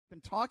been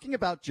talking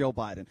about Joe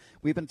Biden.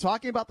 We've been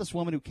talking about this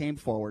woman who came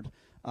forward,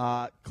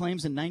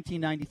 claims in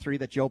 1993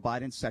 that Joe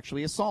Biden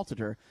sexually assaulted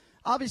her.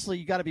 Obviously,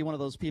 you got to be one of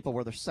those people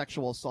where the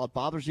sexual assault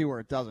bothers you or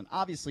it doesn't.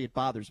 Obviously, it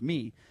bothers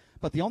me.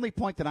 But the only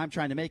point that I'm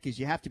trying to make is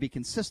you have to be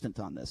consistent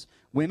on this.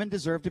 Women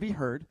deserve to be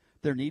heard.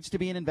 There needs to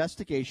be an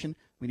investigation.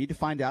 We need to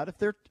find out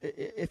if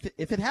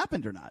it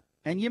happened or not.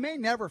 And you may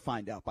never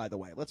find out, by the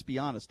way. Let's be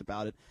honest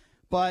about it.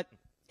 But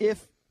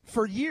if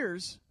for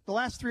years, the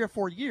last 3 or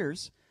 4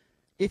 years,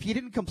 if you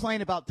didn't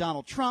complain about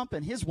Donald Trump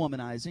and his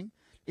womanizing,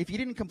 if you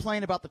didn't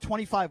complain about the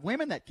 25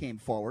 women that came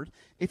forward,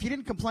 if you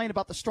didn't complain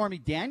about the Stormy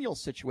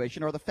Daniels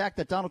situation or the fact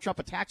that Donald Trump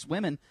attacks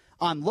women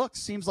on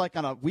looks, seems like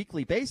on a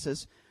weekly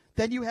basis,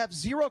 then you have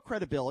zero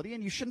credibility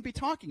and you shouldn't be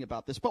talking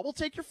about this. But we'll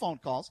take your phone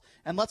calls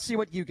and let's see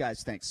what you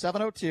guys think.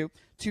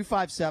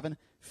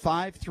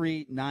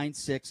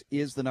 702-257-5396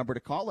 is the number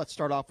to call. Let's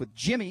start off with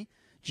Jimmy.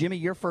 Jimmy,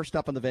 you're first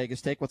up on the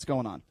Vegas take. What's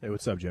going on? Hey,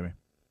 what's up, Jimmy?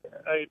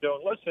 How you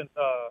doing? Listen,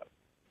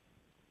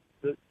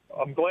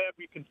 I'm glad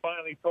we can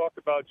finally talk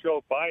about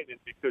Joe Biden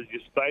because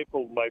you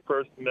stifled my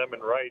First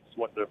Amendment rights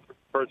when the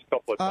first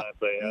couple of times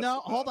I asked.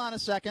 No, hold on a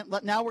second.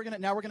 Now we're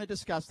gonna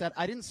discuss that.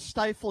 I didn't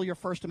stifle your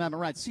First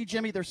Amendment rights. See,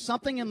 Jimmy, there's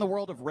something in the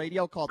world of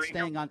radio called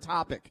staying on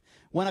topic.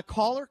 When a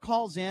caller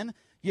calls in,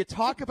 you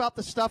talk about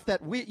the stuff that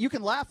you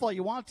can laugh all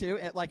you want to,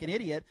 like an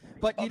idiot,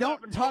 but you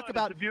don't talk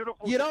about. You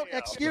don't.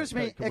 Excuse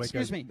me.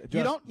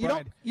 You don't.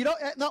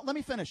 No, let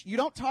me finish. You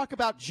don't talk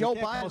about Joe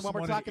Biden when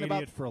we're talking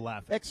about. For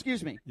laughing.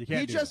 Excuse me.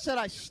 He just said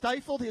I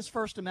stifled his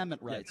First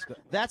Amendment rights.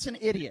 That's an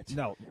idiot.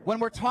 No. When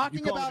we're talking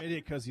you call about him an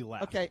idiot because he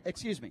laughed. Okay.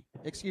 Excuse me.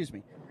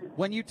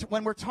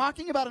 When we're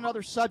talking about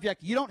another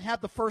subject, you don't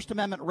have the First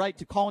Amendment right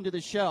to call into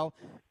the show.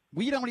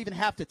 We don't even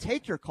have to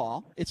take your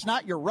call. It's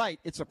not your right.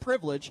 It's a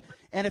privilege.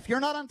 And if you're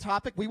not on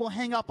topic, we will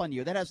hang up on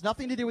you. That has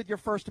nothing to do with your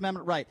First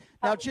Amendment right.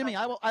 Now, Jimmy,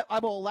 I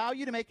will allow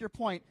you to make your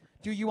point.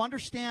 Do you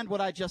understand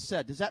what I just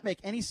said? Does that make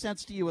any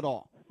sense to you at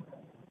all?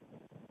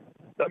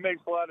 That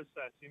makes a lot of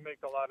sense. You make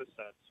a lot of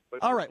sense.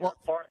 But all right. Well,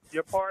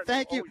 your part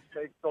thank you. Always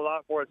makes a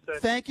lot more sense.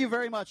 Thank you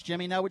very much,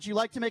 Jimmy. Now, would you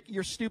like to make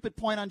your stupid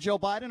point on Joe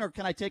Biden, or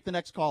can I take the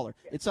next caller?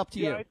 It's up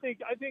to you. I think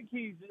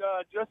he's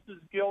just as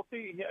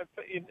guilty.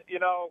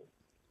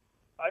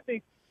 I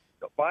think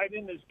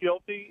Biden is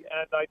guilty,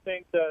 and I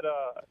think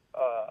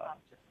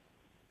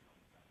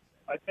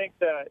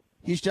that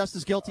he's just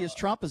as guilty as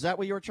Trump. Is that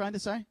what you were trying to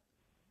say?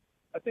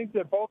 I think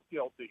they're both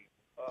guilty.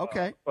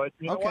 Okay. But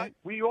you know what?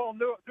 We all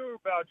knew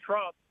about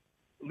Trump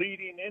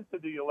leading into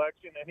the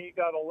election, and he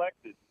got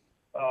elected.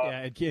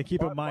 And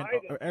keep in mind,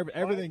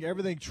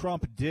 everything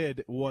Trump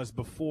did was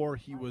before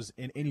he was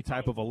in any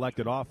type of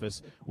elected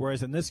office.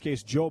 Whereas in this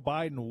case, Joe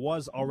Biden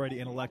was already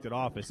in elected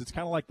office. It's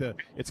kind of like the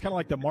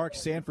Mark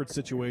Sanford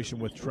situation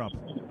with Trump.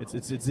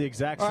 It's the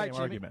exact same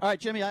argument. All right,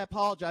 Jimmy, I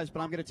apologize,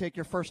 but I'm going to take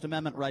your First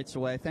Amendment rights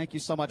away. Thank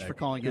you so much for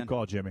calling in. Good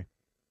call, Jimmy.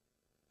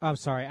 I'm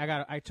sorry.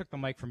 I took the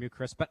mic from you,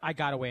 Chris, but I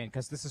got to weigh in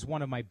because this is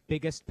one of my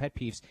biggest pet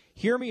peeves.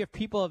 Hear me, if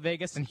people of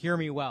Vegas, and hear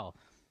me well.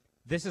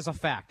 This is a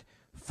fact.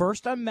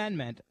 First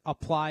Amendment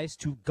applies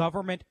to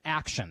government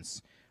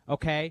actions,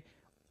 okay?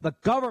 The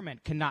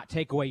government cannot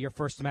take away your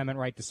First Amendment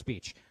right to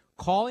speech.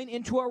 Calling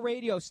into a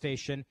radio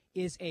station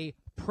is a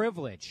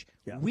privilege.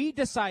 Yeah. We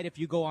decide if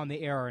you go on the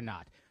air or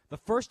not. The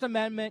First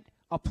Amendment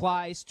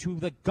applies to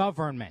the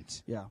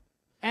government. Yeah.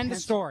 End of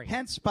story.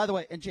 Hence, by the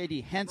way, and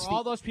JD, hence for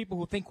all those people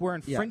who think we're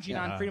infringing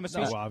on freedom of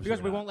speech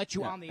because we won't let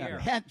you on the air.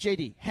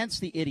 JD, hence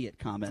the idiot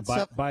comments.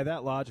 By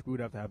that logic, we would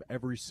have to have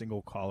every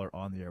single caller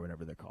on the air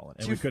whenever they're calling,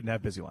 and we couldn't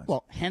have busy lines.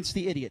 Well, hence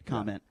the idiot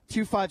comment.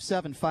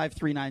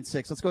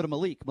 257-5396. Let's go to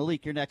Malik.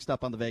 Malik, you're next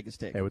up on the Vegas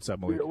take. Hey, what's up,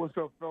 Malik? Yeah, what's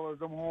up, fellas?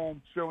 I'm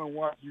home chilling,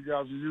 watching you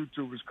guys on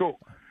YouTube. It's cool.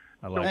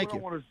 I love it. What I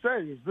want to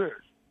say is this.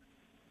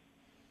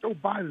 Joe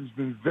Biden's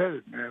been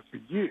vetted, man, for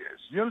years.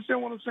 You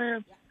understand what I'm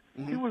saying? Yeah.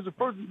 Mm-hmm. He was the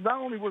first.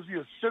 Not only was he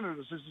a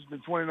senator since he's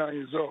been 29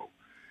 years old,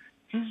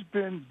 he's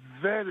been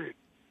vetted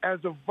as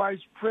a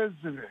vice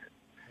president.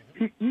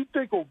 You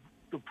think the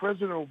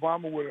President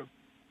Obama would have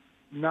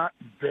not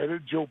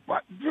vetted Joe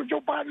Biden?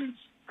 Joe Biden's,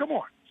 come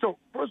on. So,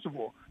 first of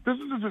all, this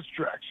is a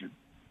distraction.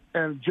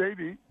 And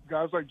JD,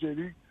 guys like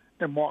JD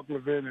and Mark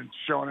Levin and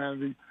Sean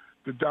Hannity,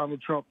 the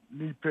Donald Trump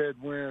knee pad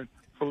wearing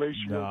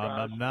fellatio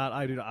guys. I'm not.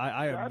 I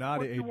am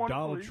not a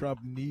Donald Trump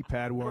knee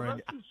pad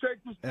wearing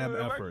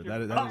MFer. That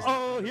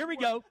is, here we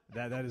go.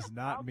 That is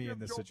not me in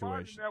this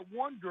situation. That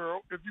one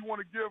girl, if you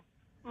want to give,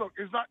 look,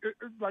 it's not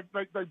like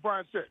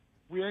Brian said.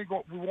 We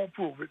won't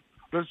prove it.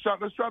 Let's try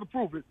to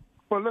prove it.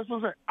 But let's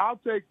say I'll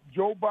take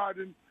Joe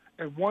Biden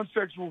and one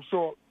sexual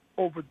assault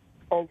over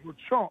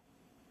Trump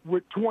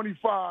with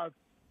 25.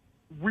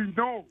 We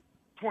know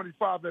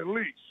 25 at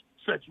least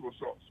sexual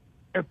assaults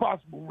and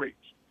possible rapes.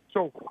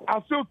 So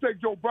I'll still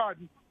take Joe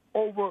Biden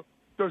over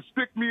to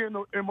stick me in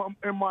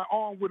my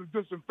arm with a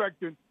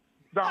disinfectant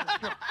Donald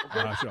Trump.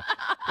 Okay? Sure.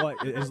 Well,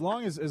 as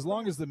long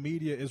as the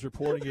media is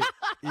reporting it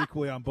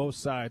equally on both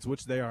sides,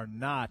 which they are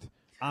not,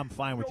 I'm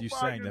fine with Joe you Biden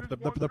saying is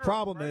that. one The girl,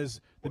 problem right?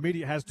 is the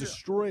media has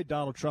destroyed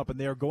Donald Trump, and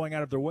they are going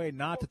out of their way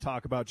not to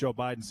talk about Joe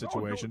Biden's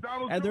situation.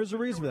 Donald And there's a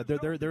Trump reason for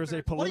that. There is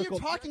a political. What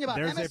are you talking about?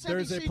 There's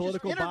MSNBC a just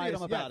political interviewed bias.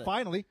 him about it.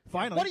 Finally.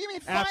 What do you mean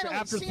finally?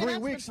 After CNN's 3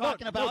 been weeks,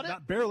 talking about it.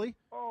 not barely.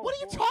 What are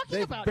you talking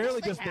They've about?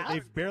 barely Yes, they have.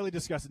 they've barely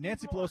discussed it.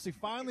 Nancy Pelosi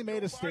finally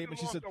made a statement.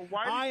 She said, lost a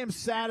wife, "I am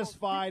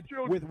satisfied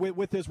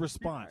with his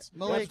response."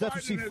 Malik, That's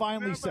what she Biden has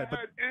finally never said. But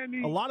had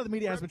any a lot of the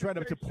media has been trying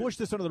to push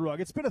this under the rug.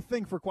 It's been a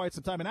thing for quite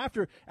some time. And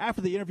after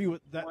the interview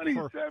that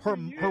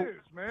 27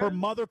 years, man. her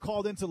mother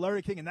called into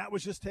Larry King, and that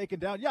was just taken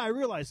down. Yeah, I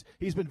realize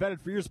he's been vetted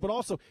for years, but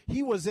also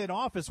he was in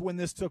office when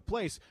this took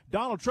place.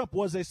 Donald Trump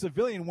was a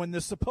civilian when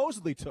this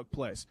supposedly took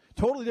place.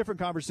 Totally different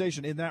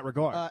conversation in that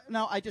regard.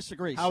 No, I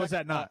disagree. How is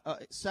that not?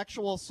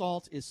 Sexual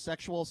assault is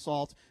sexual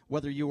assault,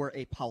 whether you were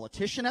a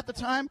politician at the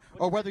time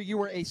or whether you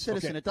were a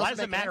citizen. Okay. It doesn't Why does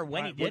it make matter any-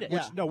 when he did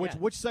it?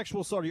 Which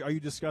sexual assault are you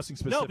discussing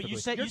specifically? No, but you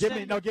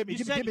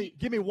said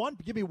give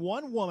me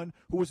one woman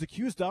who was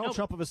accused Donald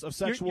Trump of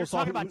sexual you're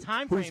assault. talking about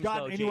time who's frames,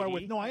 gotten though, anywhere JD.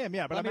 with? No, I am.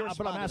 Yeah, but Let me I'm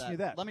respond to asking you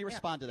that. Let me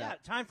respond to that.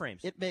 Yeah, time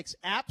frames. It makes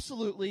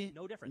absolutely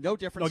No difference. No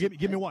difference. No,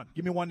 give me one.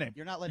 Give me one name.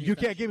 You're not letting You me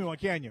can't finish. give me one,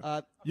 can you?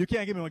 You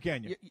can't give me one,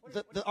 can you?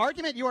 The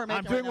argument you are making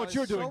I'm doing right what now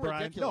you're is doing, so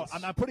Brian. ridiculous. No,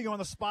 I'm not putting you on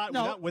the spot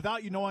No.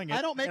 without you knowing it.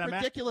 I don't make and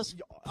ridiculous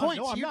no,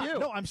 points. I'm You not. do.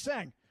 No, I'm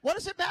saying. What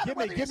does it matter?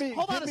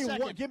 Hold on a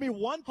second. Give me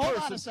one Hold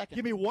person. on a second.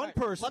 Give me one All right,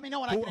 person. let me know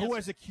when I can who answer.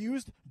 has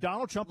accused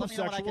Donald Trump Let of me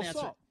know when I sexual can answer.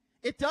 assault.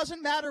 It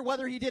doesn't matter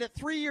whether he did it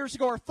 3 years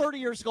ago or 30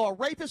 years ago. A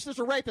rapist is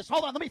a rapist.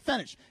 Hold on, let me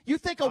finish. You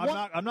think a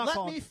woman? I'm not let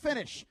calling- me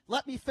finish.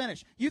 Let me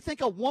finish. You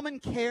think a woman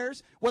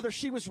cares whether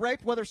she was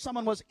raped, whether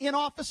someone was in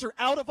office or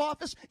out of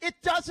office? It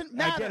doesn't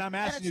matter. Again, I'm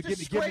asking and you. it's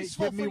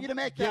disgraceful for you to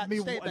make that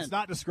statement. It's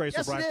not disgraceful,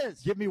 yes, Brian. it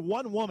is. Give me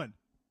one woman.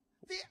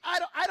 I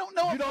don't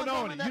know. You don't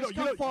know any. You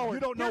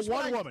don't know Here's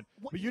one what woman.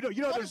 But you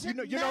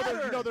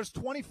know there's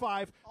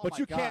 25, Oh but my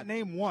you God. can't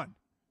name one.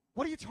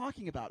 What are you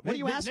talking about? What are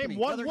you Name- asking name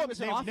me? one Whether he woman. was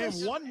in Name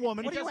office? one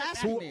woman What are you doesn't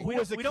asking matter. me? who We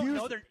was don't know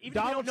accused their, even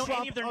Donald if we don't know Trump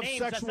any of their of names,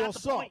 sexual that's not the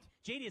assault. point.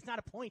 JD, it's not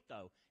a point,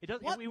 though. It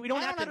doesn't. What? We don't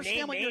I have don't to understand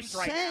name what you're names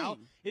right now.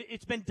 saying.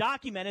 It's been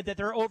documented that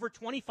there are over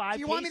 25 Do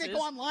you want me cases to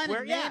go online and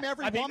where, name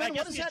every I mean, woman? I guess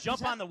What is you that? jump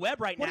Is that- on the web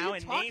right what are now you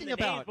and talking name the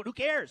about? names, but who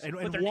cares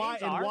what And their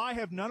names are? why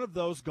have none of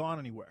those gone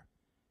anywhere?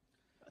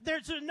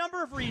 There's a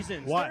number of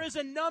reasons. Why? There is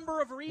a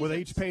number of reasons. Were they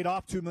each paid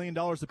off $2 million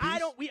apiece? I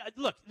don't.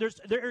 Look.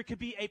 There could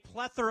be a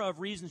plethora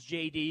of reasons,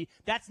 JD.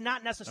 That's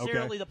not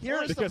necessarily the point.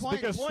 Here's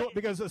the point.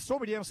 Because the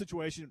Stormy Daniels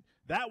situation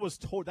that was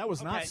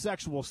not Okay.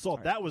 sexual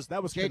assault. That was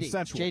JD,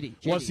 consensual.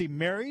 JD, was he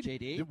married?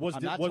 JD, was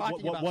I'm not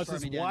talking about was his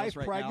Stormy wife Daniels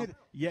right pregnant? now.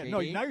 Yeah. JD, No.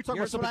 Now you're talking about here's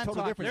what something I'm totally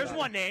talking different. There's about.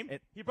 one name.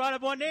 He brought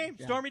up one name.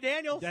 Stormy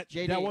Daniels.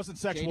 That wasn't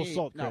sexual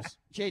assault, no. Chris.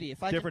 JD,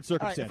 if I Different can,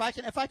 all right,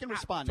 circumstance. if I can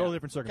respond Totally now.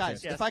 different circumstance.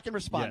 Guys, Yes. if I can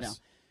respond Yes.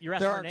 now. You're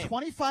asking There for are a name.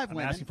 25 I'm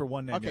women. asking for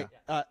one name, Okay.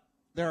 yeah.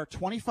 There are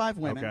 25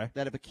 women Okay.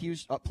 that have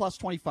accused, plus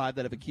 25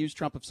 that have accused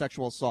Trump of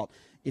sexual assault.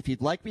 If you'd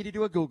like me to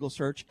do a Google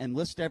search and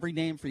list every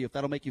name for you, if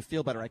that'll make you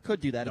feel better, I could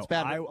do that. No, It's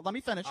bad. Let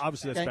me finish.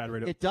 Obviously, that's okay? bad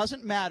radio. It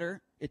doesn't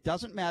matter. It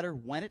doesn't matter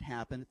when it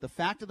happened. The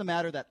fact of the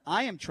matter that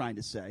I am trying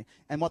to say,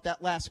 and what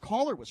that last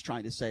caller was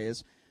trying to say,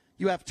 is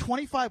you have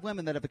 25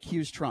 women that have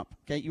accused Trump.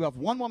 Okay, you have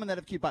one woman that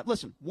have accused Biden.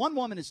 Listen, one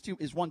woman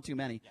is one too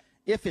many.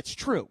 If it's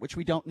true, which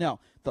we don't know.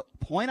 The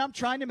point I'm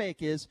trying to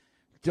make is,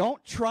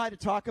 don't try to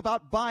talk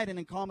about Biden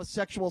and call him a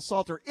sexual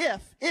assaulter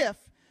if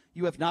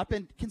you have not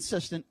been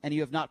consistent and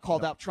you have not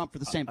called out Trump for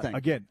the same thing.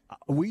 Again,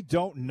 we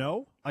don't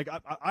know. Like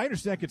I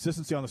understand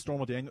consistency on the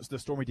Stormy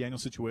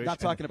Daniels situation. Not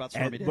talking about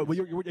Stormy Daniels. But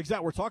you're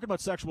exactly. We're talking about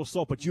sexual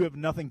assault, but you have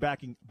nothing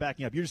backing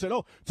up. You just said,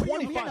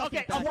 25.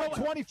 Okay,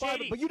 25,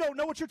 JD, but you don't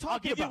know what you're I'll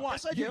talking give you about. one.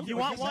 Yes, I do. You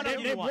want one? I'll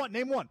give you one.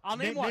 Name one. I'll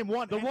name Name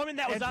one. The woman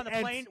that was on the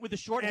And- plane with the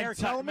short and haircut.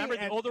 tell me- Remember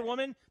the and- older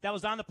woman that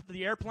was on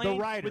the airplane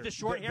The rider with the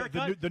short the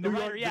haircut? New rider,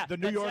 York, yeah, the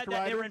New that York said that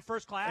rider. they were in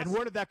first class. And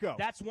where did that go?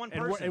 That's one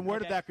And person. where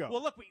did that go?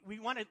 Well, look,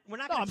 we're not No,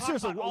 going I'm to talk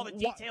serious. about all the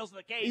What- details of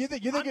the case. You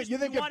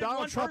think if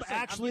Donald Trump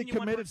actually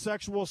committed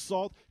sexual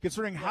assault,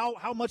 considering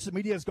how much the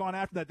media has gone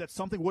after that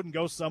something wouldn't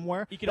go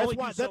somewhere? You can only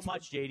do so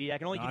much, JD. I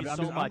can only give you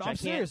so much. I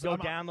can't go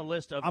down the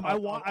list of. I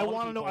want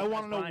to know. I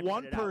want to know Brian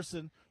one pointed out.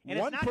 person. And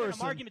one it's not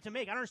person an argument to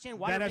make. I don't understand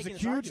why that you're has making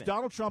this accused argument.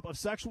 Donald Trump of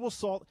sexual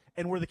assault,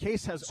 and where the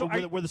case has, So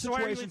where the so are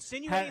you situation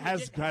insinuating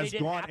has they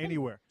didn't gone happen?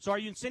 anywhere. So are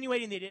you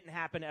insinuating they didn't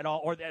happen at all,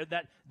 or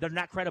that they're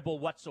not credible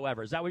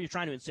whatsoever? Is that what you're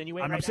trying to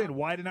insinuate? I'm right saying now?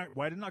 why did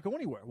it not go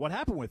anywhere? What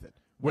happened with it?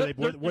 Were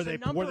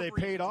they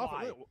paid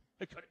off?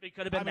 It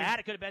could have been that.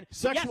 It could have been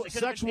sexual yes, it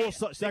could have been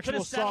assault. they could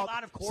have said a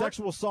lot of court.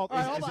 Sexual assault All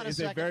right, hold on is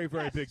a second. very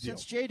big deal.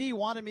 Since JD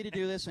wanted me to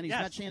do this, and he's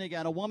Yes. mentioning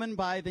again a woman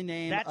by the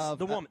name That's of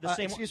the woman, the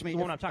same excuse me, the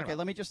woman I'm talking okay, about.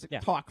 let me just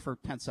Yeah. talk for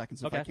 10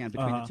 seconds if I Okay. can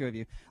between the two of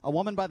you. A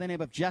woman by the name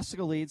of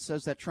Jessica Leeds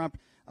says that Trump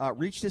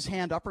reached his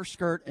hand up her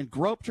skirt and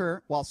groped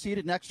her while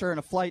seated next to her in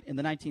a flight in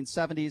the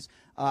 1970s.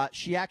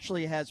 She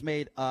actually has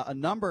made a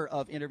number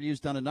of interviews,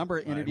 done a number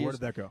of interviews. Where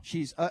did that go?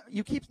 She's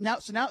you keep now.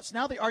 So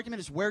now the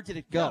argument is where did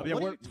it go? Yeah,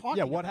 what are you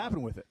talking what about?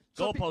 happened with it?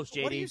 Goalpost,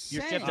 JD. What are you You're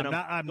saying? shifting them.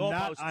 I'm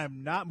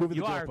Goalposts. not moving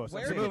You the are. goalposts.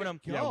 Where I'm did saying,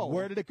 it yeah, go?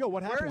 where did it go?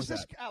 What happened Where with is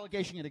this that?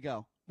 allegation going to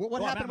go?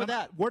 What happened with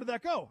that? Where did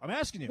that go? I'm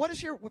asking you. What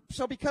is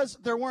so because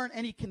there weren't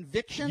any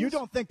convictions? You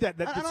don't think that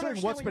I don't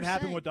considering what's understand been what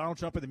happening you're with Donald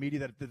Trump and the media,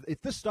 that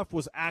if this stuff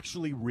was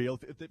actually real,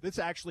 if this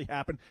actually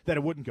happened, that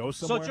it wouldn't go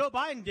somewhere? So Joe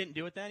Biden didn't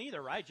do it then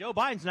either, right? Joe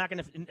Biden's not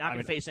going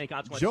to face any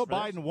consequences. Joe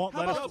Biden won't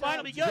let us. Joe Biden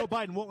will be good. Joe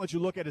Biden won't let you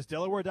look at his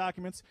Delaware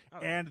documents,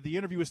 and the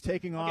interview is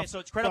taking off. Okay, so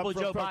it's credible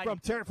Joe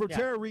Biden. From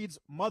Tara Reade's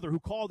mother, who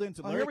called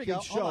into Larry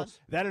King's show.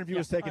 That interview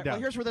is taken down.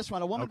 Well, here's where this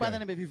one. A woman by the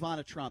name of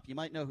Ivana Trump. You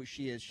might know who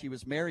she is. She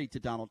was married to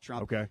Donald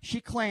Trump. Okay.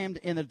 She claimed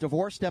in a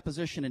divorce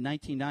deposition in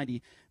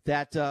 1990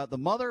 that the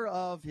mother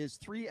of his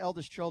 3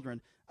 eldest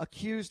children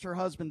accused her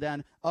husband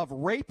then of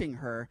raping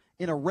her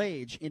in a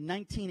rage in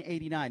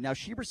 1989. Now,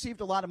 she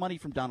received a lot of money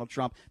from Donald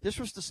Trump. This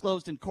was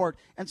disclosed in court,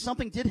 and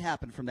something did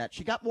happen from that.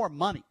 She got more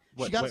money.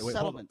 She got a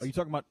settlement. Are you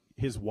talking about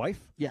his wife?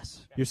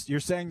 Yes. You're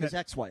saying that his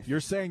ex-wife. You're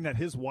saying that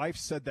his wife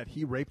said that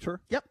he raped her?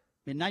 Yep.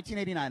 In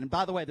 1989. And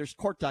by the way, there's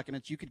court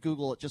documents. You could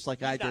Google it just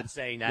like I did. He's not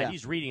saying that. Yeah.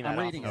 He's reading that. I'm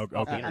reading it.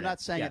 Okay. I'm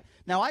not saying it.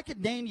 Now, I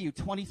could name you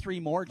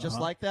 23 more just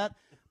like that,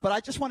 but I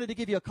just wanted to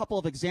give you a couple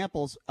of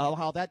examples of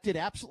how that did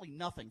absolutely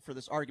nothing for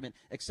this argument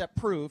except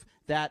prove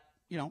that,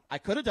 I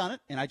could have done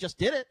it, and I just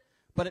did it,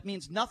 but it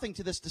means nothing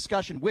to this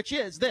discussion, which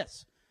is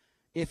this.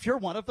 If you're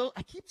one of those,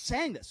 I keep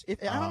saying this. I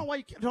don't know why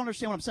you don't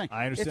understand what I'm saying.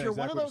 I understand. If you're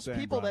exactly one of those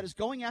people that is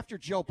going after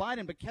Joe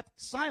Biden but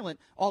kept silent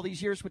all these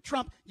years with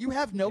Trump, you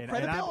have no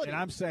credibility. And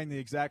I'm saying the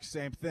exact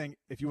same thing.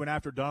 If you went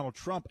after Donald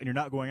Trump and you're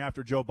not going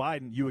after Joe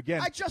Biden, you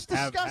again I just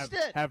discussed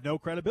it. Have no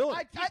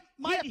credibility.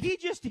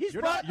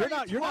 You're not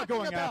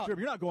going after him.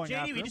 You're not going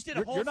after him. We just did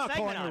a whole You're not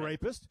segment calling him on a it.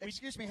 rapist.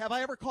 Excuse me. Have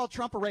I ever called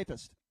Trump a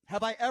rapist?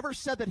 Have I ever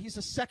said that he's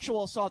a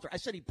sexual assaulter? I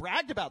said he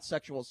bragged about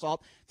sexual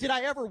assault. Did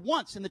I ever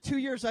once, in the 2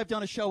 years I've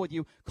done a show with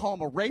you, call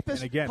him a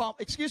rapist? And again, call him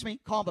a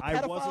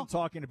pedophile? I wasn't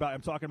talking about.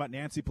 I'm talking about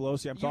Nancy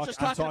Pelosi. I'm talking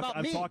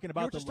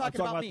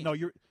about me. No,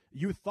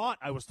 you thought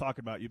I was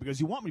talking about you because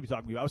you want me to be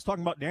talking about you. I was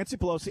talking about Nancy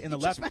Pelosi and the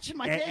left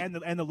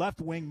and the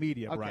left wing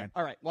media, okay. Brian.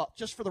 All right. Well,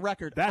 just for the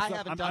record, I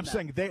haven't done I'm that.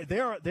 saying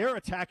they're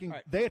attacking.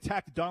 Right. They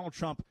attacked Donald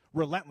Trump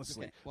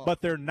relentlessly, Okay, well,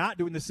 but they're not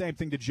doing the same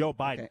thing to Joe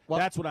Biden. Okay, well,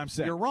 that's what I'm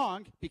saying. You're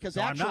wrong because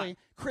No, I'm actually not.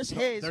 Chris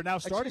Hayes. They're now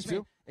starting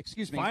to.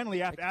 Excuse me.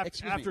 Finally,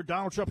 after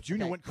Donald Trump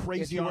Jr. went crazy on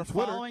Twitter. If you were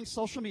Twitter. following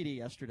social media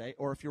yesterday,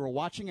 or if you were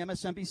watching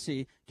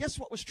MSNBC, guess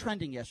what was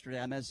trending yesterday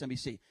on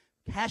MSNBC?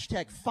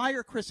 Hashtag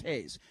fire Chris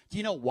Hayes. Do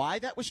you know why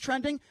that was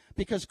trending?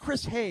 Because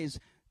Chris Hayes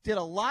did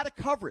a lot of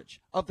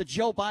coverage of the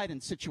Joe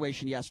Biden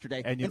situation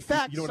yesterday. And in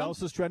fact, you know what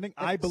else is trending?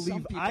 I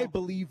believe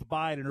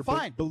Biden. Or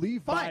fine.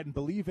 Believe fine. Biden.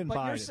 Believe in but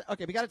Biden.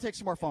 Okay, we got to take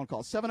some more phone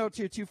calls.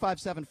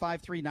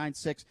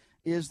 702-257-5396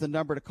 is the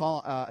number to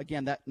call.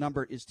 Again, that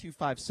number is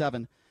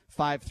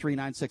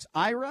 257-5396.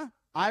 Ira,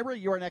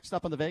 you are next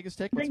up on the Vegas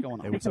Take. What's going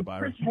on? Hey, what's up,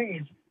 Ira? Chris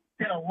Hayes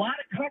did a lot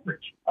of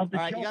coverage of the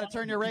All right, Joe you got to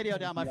turn your radio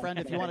down, my friend,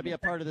 if you want to be a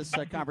part of this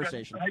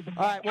conversation. All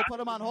right, we'll put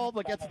him on hold.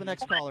 We'll get to the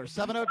next caller.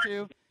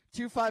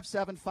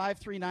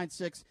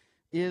 702-257-5396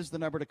 is the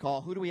number to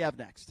call. Who do we have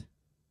next?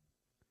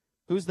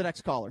 Who's the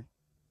next caller?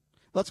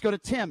 Let's go to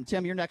Tim.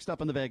 Tim, you're next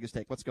up on the Vegas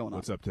Take. What's going on?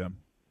 What's up, Tim?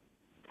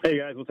 Hey,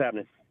 guys, what's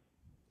happening?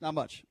 Not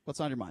much. What's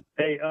on your mind?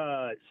 Hey,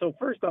 so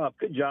first off,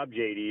 good job,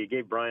 JD. You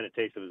gave Brian a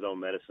taste of his own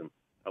medicine.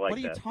 I like that.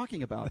 What are you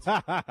talking about?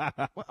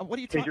 What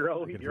are you talking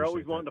about? You're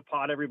always wanting to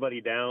pot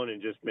everybody down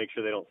and just make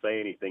sure they don't say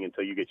anything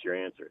until you get your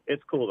answer.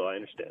 It's cool, though. I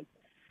understand.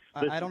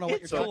 I don't know what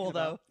you're talking cool,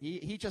 about.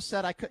 He just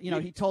said I could.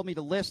 He told me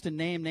to list and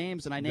name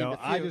names, and I named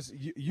a few.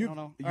 I don't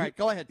know. All right,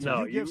 go ahead, Tim.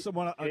 No, you give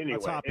someone a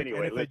topic,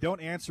 and if they don't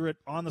answer it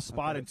on the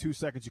spot in 2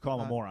 seconds, you call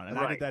them a moron. And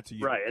I did that to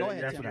you. Right. Go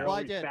ahead, Tim. Well,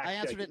 I did. I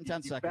answered it in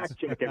 10 seconds. Fact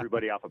check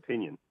everybody off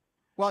opinion.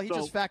 Well, he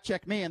just fact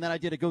checked me, and then I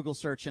did a Google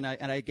search, and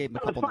I gave him a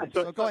couple names.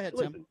 So go ahead,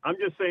 listen, Tim. I'm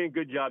just saying,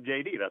 good job,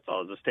 JD. That's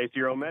all. Just taste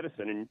your own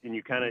medicine, and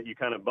you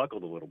kind of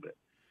buckled a little bit.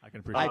 I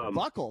can appreciate. I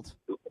buckled.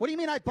 What do you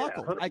mean I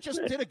buckled? I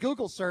just did a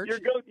Google search.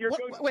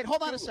 Wait,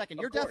 hold on a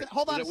second.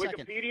 Hold on a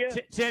second.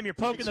 Tim, you're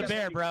poking the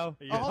bear, bro.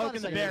 You're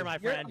poking the bear, my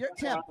friend.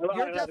 Tim,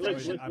 your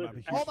definition.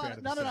 Hold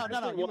on. No.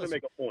 I want to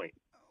make a point.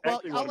 Well,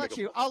 I'll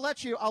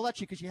let you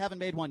because you haven't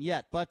made one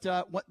yet. But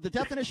what the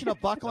definition of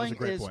buckling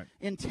is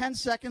in 10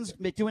 seconds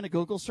doing a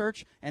Google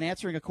search and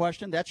answering a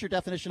question. That's your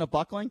definition of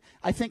buckling?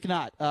 I think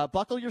not.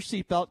 Buckle your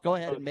seatbelt. Go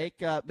ahead and make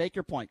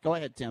your point. Go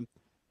ahead, Tim.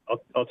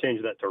 I'll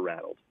change that to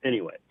rattled.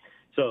 Anyway,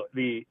 so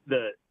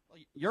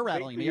you're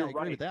rattling me. I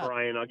agree with that,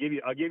 Brian.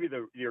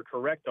 You're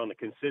correct on the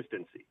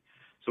consistency.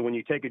 So when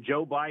you take a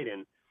Joe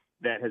Biden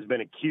that has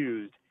been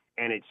accused,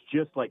 and it's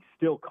just like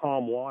still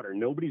calm water.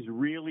 Nobody's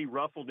really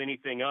ruffled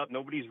anything up.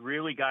 Nobody's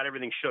really got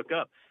everything shook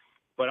up.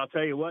 But I'll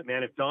tell you what,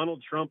 man, if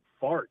Donald Trump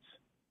farts,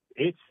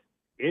 it's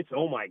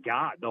oh my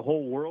God, the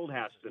whole world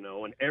has to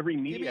know, and every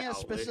media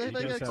outlet. Give me a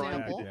specific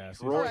example.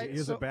 All right, he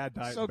has a bad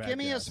diet. So give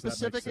me a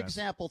specific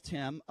example,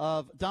 Tim,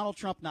 of Donald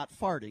Trump not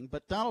farting,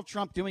 but Donald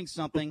Trump doing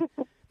something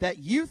that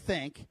you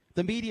think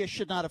the media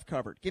should not have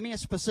covered. Give me a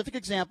specific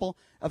example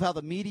of how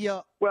the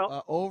media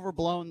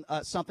overblown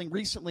something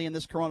recently in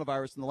this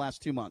coronavirus in the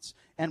last 2 months.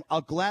 And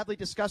I'll gladly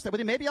discuss that with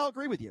you. Maybe I'll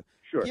agree with you.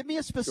 Sure. Give me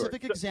a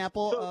specific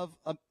example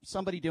of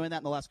somebody doing that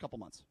in the last couple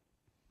months.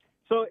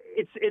 So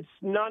it's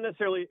not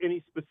necessarily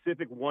any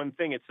specific one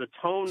thing. It's the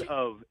tone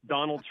of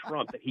Donald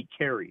Trump that he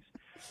carries.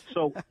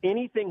 So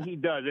anything he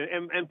does,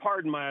 and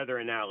pardon my other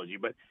analogy,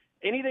 but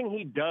anything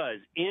he does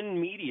in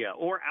media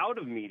or out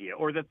of media,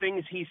 or the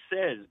things he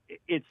says,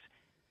 it's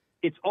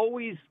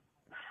always,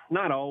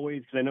 not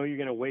always, because I know you're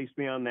going to waste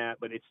me on that,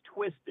 but it's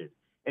twisted.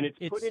 And it's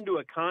put into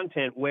a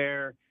content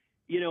where,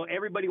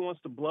 everybody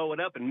wants to blow it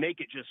up and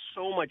make it just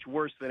so much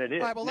worse than it is.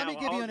 All right, well, let me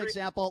give you an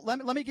example.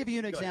 Let me give you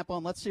an example,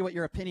 and let's see what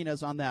your opinion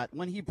is on that.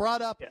 When he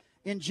brought up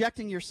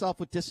injecting yourself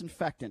with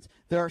disinfectant,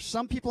 there are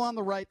some people on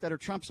the right that are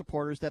Trump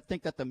supporters that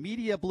think that the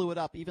media blew it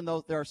up, even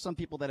though there are some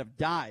people that have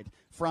died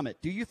from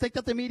it. Do you think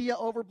that the media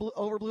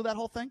overblew that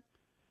whole thing?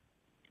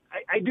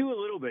 I do a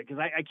little bit, because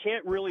I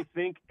can't really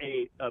think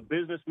a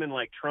businessman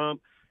like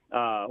Trump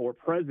or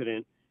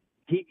president,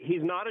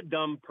 he's not a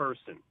dumb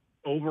person.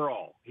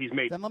 Overall, he's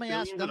made. Then let me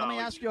ask you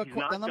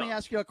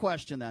a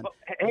question. Then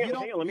hang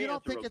on, let me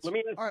answer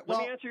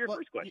your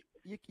first question.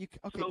 You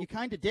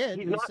kind of did.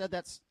 You said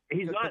that's.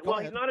 He's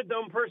not a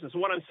dumb person. So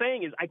what I'm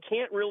saying is, I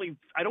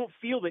don't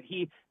feel that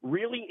he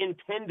really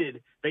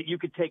intended that you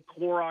could take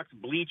Clorox,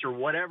 bleach, or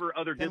whatever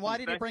other. Then why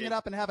did he bring it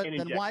up and have it?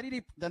 Then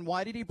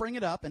why did he bring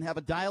it up and have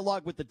a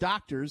dialogue with the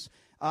doctors?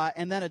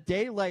 And then a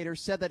day later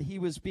said that he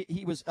was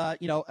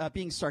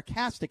being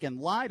sarcastic and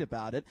lied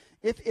about it.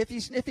 If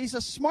he's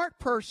a smart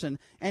person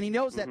and he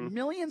knows that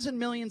millions and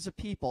millions of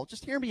people,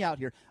 just hear me out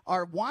here,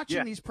 are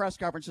watching these press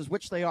conferences,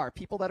 which they are,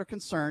 people that are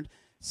concerned.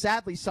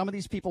 Sadly, some of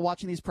these people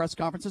watching these press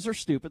conferences are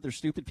stupid. They're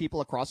stupid people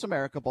across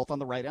America, both on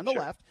the right and the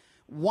left.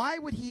 Why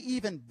would he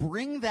even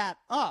bring that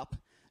up,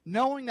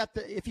 knowing that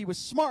if he was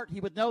smart, he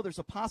would know there's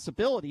a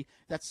possibility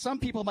that some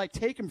people might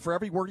take him for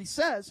every word he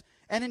says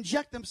and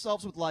inject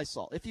themselves with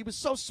Lysol? If he was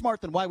so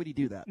smart, then why would he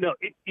do that? No,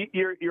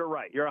 you're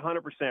right. You're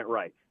 100%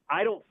 right.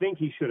 I don't think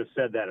he should have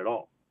said that at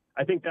all.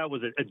 I think that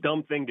was a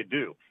dumb thing to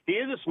do. He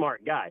is a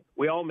smart guy.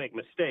 We all make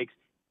mistakes.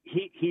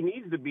 He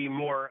needs to be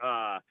more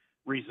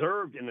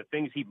reserved in the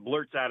things he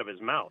blurts out of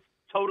his mouth.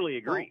 Totally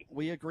agree. Well,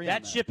 we agree.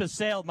 That ship has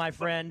sailed, my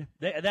friend.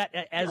 We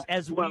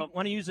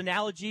want to use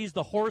analogies,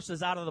 the horse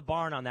is out of the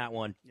barn on that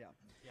one. Yeah.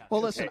 Well,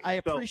 listen, I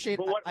appreciate.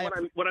 But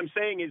what I'm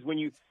saying is when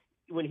he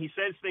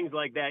says things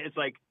like that, it's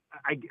like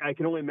I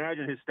can only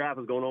imagine his staff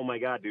is going, "Oh my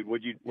God, dude,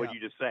 what'd you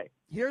just say?"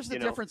 Here's the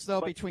difference,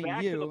 though, between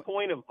back you. To the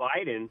point of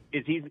Biden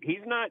is he's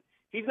not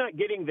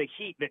getting the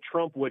heat that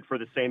Trump would for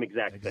the same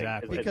exact thing.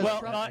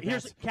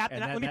 Here's Captain.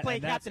 Let me play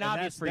Captain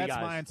Obvious for you guys.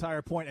 That's my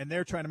entire point, and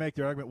they're trying to make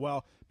their argument.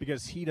 Well,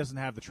 because he doesn't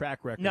have the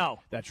track record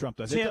that Trump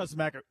does. It doesn't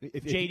matter.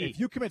 If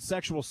you commit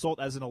sexual assault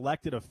as an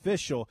elected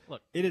official,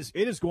 it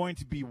is going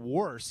to be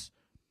worse,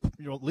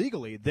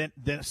 legally than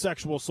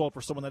sexual assault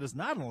for someone that is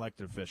not an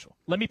elected official.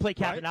 Let me play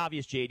Captain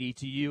Obvious, JD,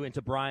 to you and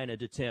to Brian and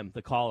to Tim,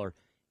 the caller.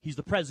 He's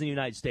the president of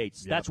the United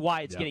States. Yep. That's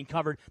why it's getting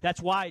covered.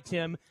 That's why,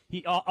 Tim,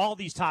 all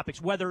these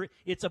topics, whether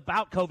it's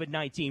about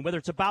COVID-19, whether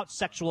it's about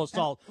sexual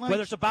assault,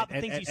 whether it's about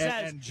the things he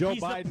says, Joe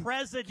he's Biden the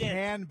president.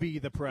 Can be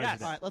the president.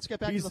 Yes. All right, let's get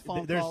back to the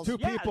phone calls.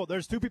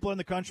 There's two people in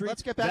the country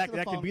that can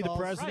be the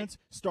president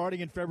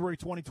starting in February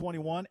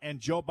 2021, and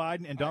Joe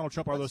Biden and Donald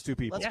Trump are those two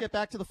people. Let's get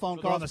back to the phone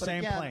calls. They're on the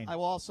same plane. I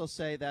will also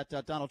say that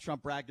Donald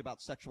Trump bragged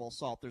about sexual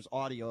assault. There's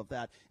audio of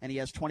that, and he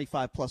has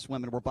 25-plus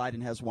women where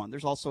Biden has one.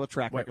 There's also a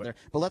track record there.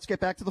 But let's get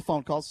back to the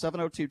phone calls,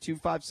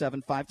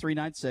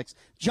 702-257-5396.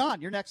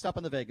 John, you're next up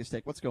on the Vegas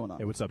take. What's going on?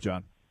 Hey, what's up,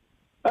 John?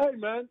 Hey,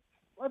 man,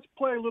 let's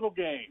play a little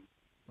game.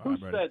 Who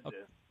said this?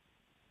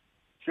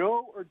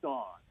 Joe or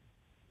Don?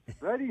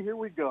 Ready? Here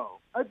we go.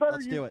 I better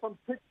use some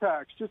Tic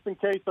Tacs just in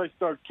case I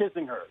start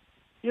kissing her.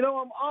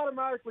 I'm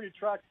automatically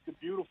attracted to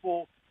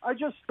beautiful. I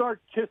just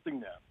start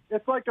kissing them.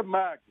 It's like a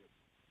magnet.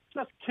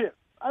 Just kiss.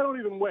 I don't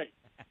even wait.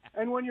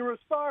 And when you're a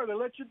star, they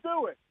let you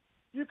do it.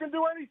 You can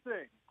do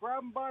anything.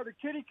 Grab them by the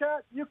kitty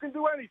cat. You can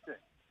do anything.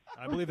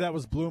 I believe that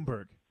was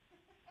Bloomberg.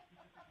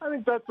 I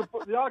think that's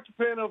the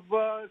occupant of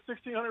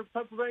 1600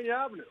 Pennsylvania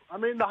Avenue. I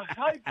mean, the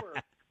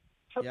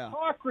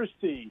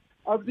hypocrisy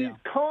of these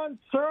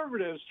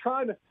conservatives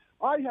trying to.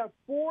 I have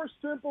 4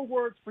 simple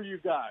words for you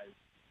guys.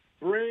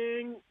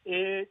 Bring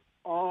it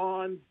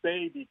on,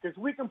 baby, because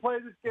we can play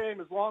this game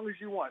as long as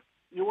you want.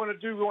 We want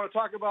to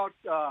talk about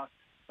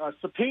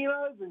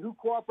subpoenas and who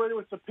cooperated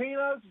with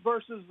subpoenas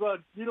versus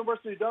the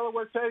University of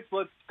Delaware tapes.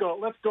 Let's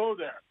go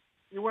there.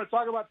 You want to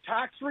talk about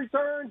tax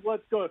returns?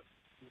 Let's go.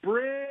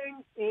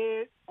 Bring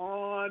it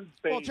on,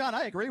 baby. Well, John,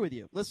 I agree with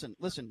you. Listen,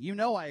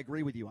 I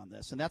agree with you on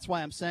this, and that's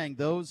why I'm saying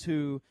those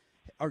who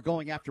are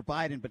going after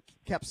Biden but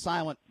kept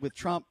silent with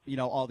Trump,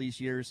 all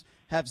these years,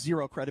 have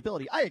zero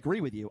credibility. I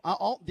agree with you.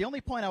 The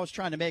only point I was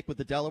trying to make with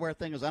the Delaware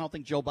thing is I don't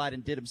think Joe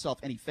Biden did himself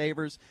any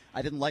favors.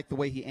 I didn't like the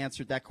way he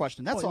answered that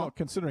question. That's all.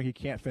 Considering he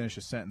can't finish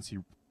a sentence, he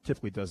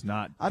typically does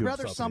not. I'd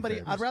rather somebody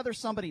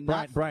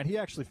not. Brian, he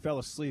actually fell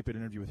asleep in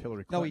an interview with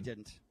Hillary Clinton. No, he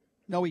didn't.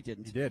 No, he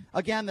didn't. He did.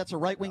 Again, that's a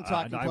right-wing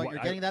talking point.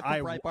 You're getting that from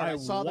Breitbart. I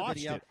saw the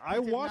video. I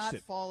watched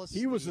it. Fall asleep.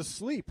 He was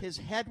asleep. His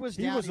head was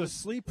down. He was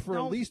asleep for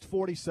at least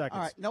 40 seconds.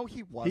 All right. No,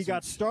 he wasn't. He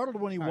got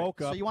startled when he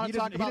woke up. So you want to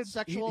talk about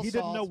sexual assault? He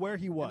didn't know where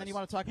he was. And then you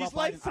want to talk He's about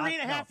like Biden.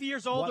 3.5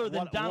 years older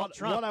than Donald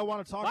Trump. What I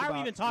want to talk Why about. are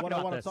we even talking about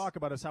this? What I want to talk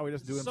about is how he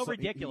doesn't do himself. So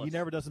ridiculous. He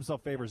never does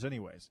himself favors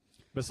anyways.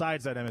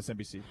 Besides that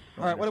MSNBC.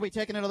 All right. What are we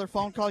taking another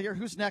phone call here?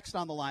 Who's next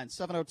on the line?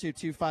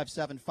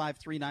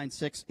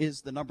 702-257-5396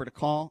 is the number to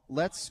call.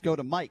 Let's go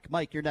to Mike.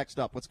 Mike, you're next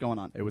up. What's going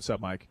on? Hey, what's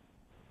up, Mike?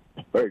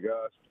 Hey,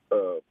 guys.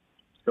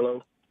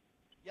 Hello?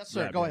 Yes,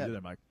 sir. Go ahead.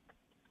 There, Mike.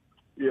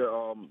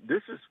 Yeah,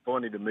 this is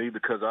funny to me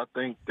because I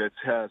think that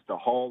has the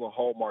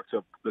hallmarks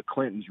of the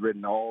Clintons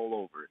written all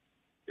over it.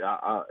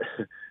 Yeah,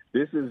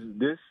 this is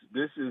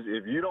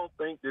if you don't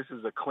think this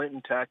is a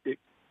Clinton tactic,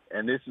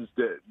 and this is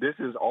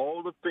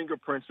all the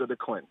fingerprints of the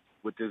Clintons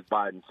with this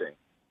Biden thing.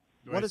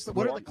 What do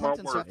the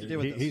Clintons have to do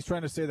with this? He's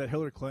trying to say that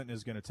Hillary Clinton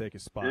is going to take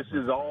his spot. This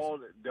is all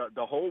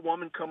the whole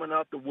woman coming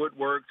out the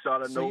woodworks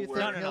out of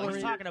nowhere. No.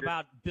 He's talking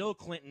about Bill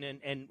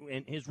Clinton and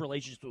his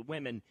relationships with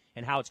women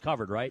and how it's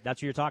covered, right? That's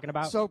what you're talking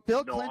about? So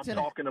Bill Clinton.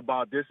 I'm talking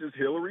about this is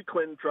Hillary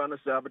Clinton trying to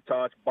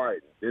sabotage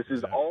Biden. This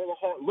is all the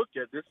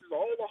this is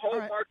all the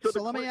hallmarks of the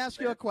So let me ask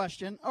you a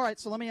question. All right,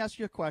 so let me ask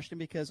you a question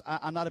because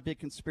I'm not a big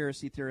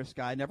conspiracy theorist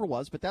guy. I never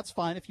was, but that's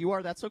fine. If you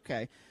are, that's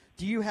okay.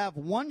 Do you have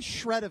one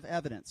shred of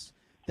evidence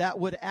that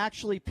would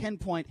actually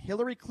pinpoint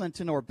Hillary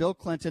Clinton or Bill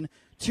Clinton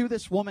to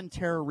this woman,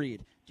 Tara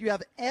Reade? Do you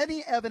have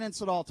any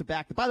evidence at all to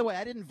back that? By the way,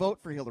 I didn't vote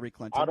for Hillary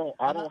Clinton. I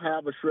don't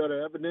have a shred of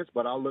evidence,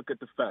 but I'll look at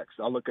the facts.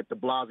 I'll look at the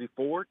Blasey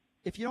Ford.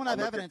 If you don't have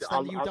evidence,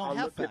 then you don't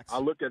have facts. I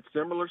look at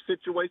similar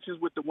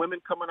situations with the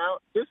women coming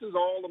out. This is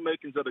all the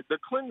makings of the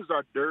Clintons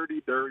are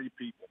dirty, dirty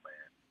people, man.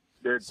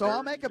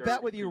 I'll make a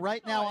bet with you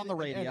right now on the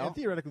radio. And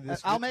theoretically,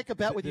 I'll make a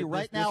bet with you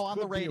right now on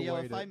the radio,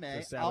 if I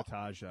may.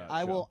 Sabotage.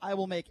 I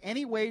will make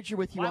any wager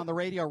with you on the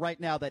radio right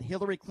now that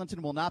Hillary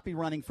Clinton will not be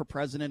running for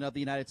president of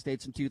the United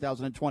States in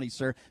 2020,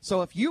 sir.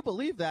 So if you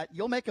believe that,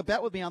 you'll make a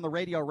bet with me on the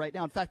radio right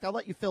now. In fact, I'll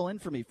let you fill in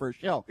for me for a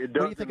show. It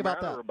what do you think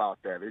about matter that?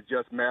 About that. It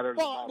just matters.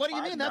 Well, what do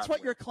you mean? That's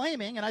what you're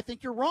claiming, and I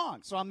think you're wrong.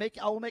 So I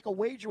will make a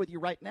wager with you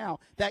right now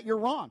that you're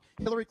wrong.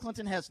 Hillary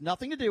Clinton has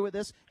nothing to do with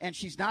this, and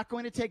she's not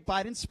going to take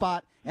Biden's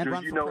spot and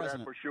run for president. Do you know that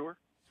for sure?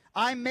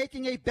 I'm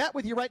making a bet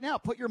with you right now.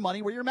 Put your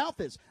money where your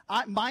mouth is.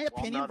 My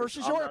opinion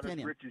versus your opinion.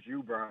 I'm not as rich as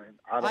you, Brian.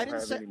 I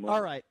didn't say. Any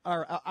money. All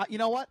right. You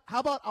know what?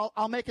 How about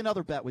I'll make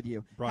another bet with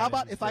you? Brian, how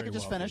about if I could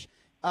just finish?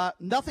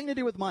 Nothing to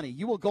do with money.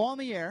 You will go on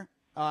the air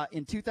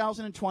in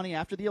 2020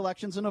 after the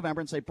elections in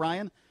November and say,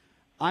 Brian,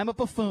 I'm a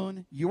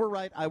buffoon. You were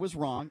right. I was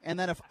wrong. And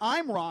then if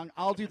I'm wrong,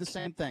 I'll do the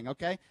same thing.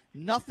 Okay?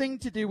 Nothing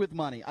to do with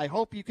money. I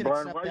hope you can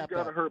Brian, accept that. Why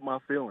you got to hurt my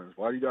feelings?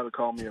 Why you got to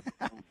call me a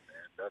buffoon?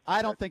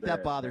 I don't think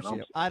that bothers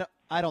you.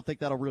 I don't think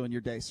that'll ruin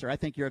your day, sir. I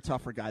think you're a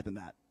tougher guy than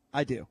that.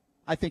 I do.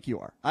 I think you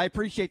are. I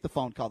appreciate the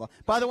phone call, though.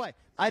 By the way,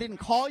 I didn't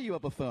call you a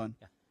buffoon.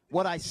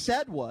 What I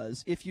said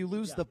was if you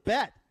lose the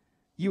bet,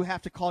 you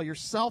have to call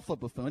yourself a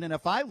buffoon. And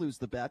if I lose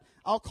the bet,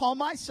 I'll call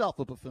myself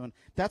a buffoon.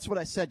 That's what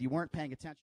I said. You weren't paying attention.